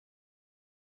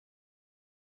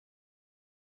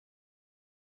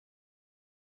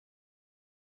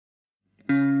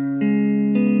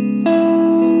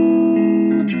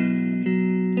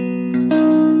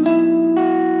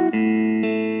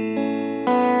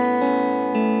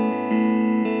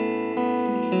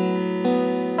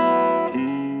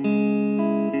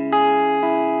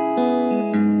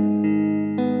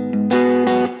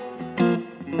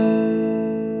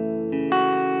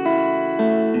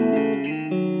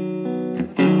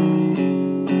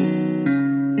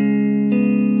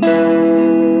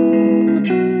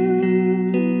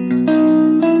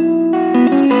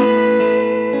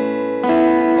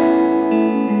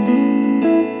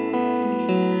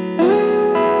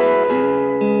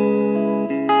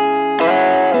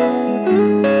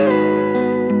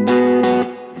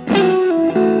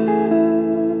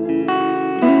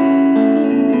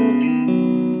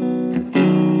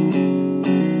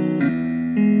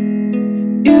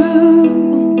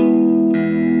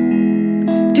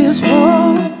just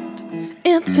walked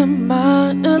into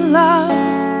my life,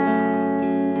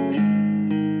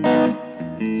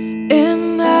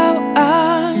 and now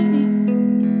I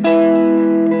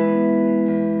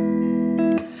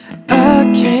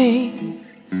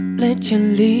can't let you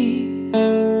leave.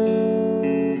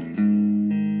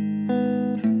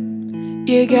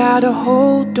 You got a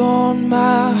hold on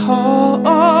my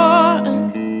heart.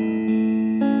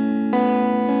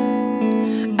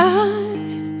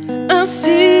 I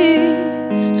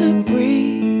cease to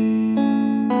breathe.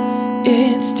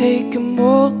 It's taken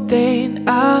more than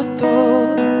I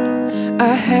thought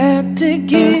I had to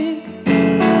give.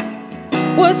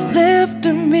 What's left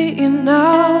of me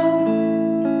now?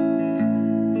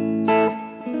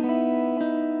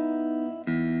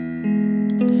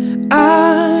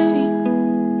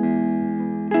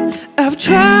 I've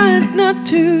tried not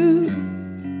to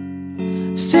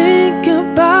think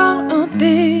about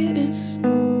this,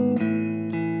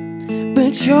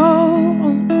 but you're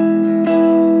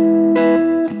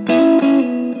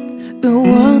the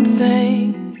one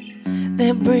thing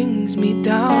that brings me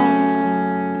down.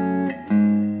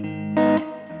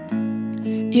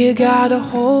 You got a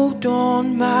hold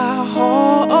on my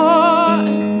heart.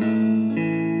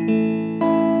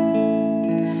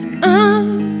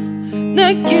 I'm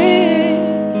not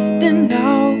getting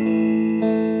out.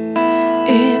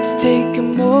 It's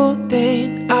taken more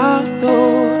than I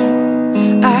thought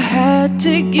I had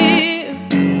to give.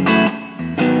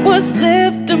 What's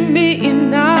left of me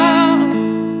now?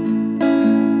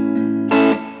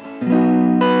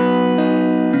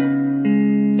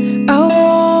 I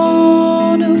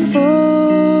wanna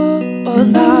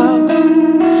fall out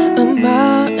of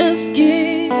my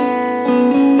skin,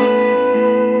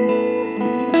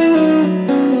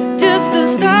 just to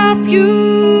stop you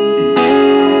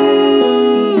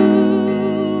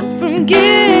from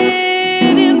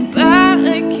getting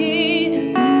back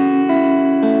in.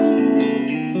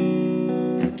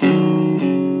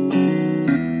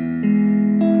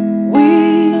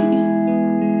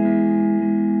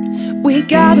 We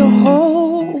gotta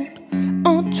hold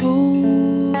on to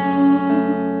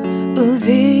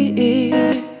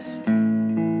this,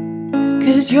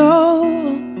 'cause you're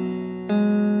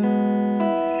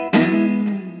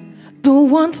the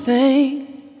one thing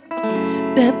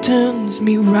that turns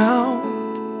me round.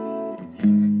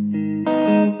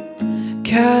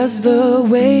 'Cause the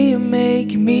way you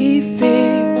make me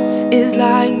feel is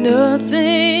like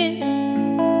nothing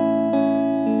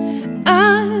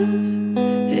I've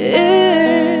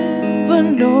ever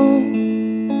known.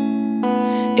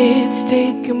 It's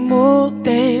taken more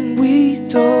than we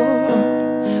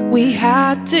thought we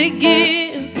had to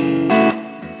give.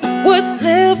 What's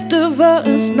left of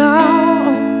us now?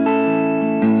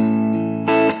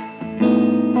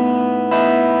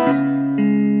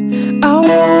 I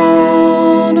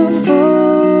wanna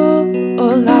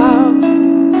fall out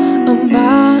of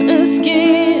my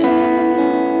skin,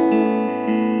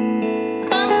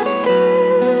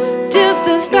 just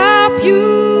to stop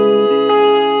you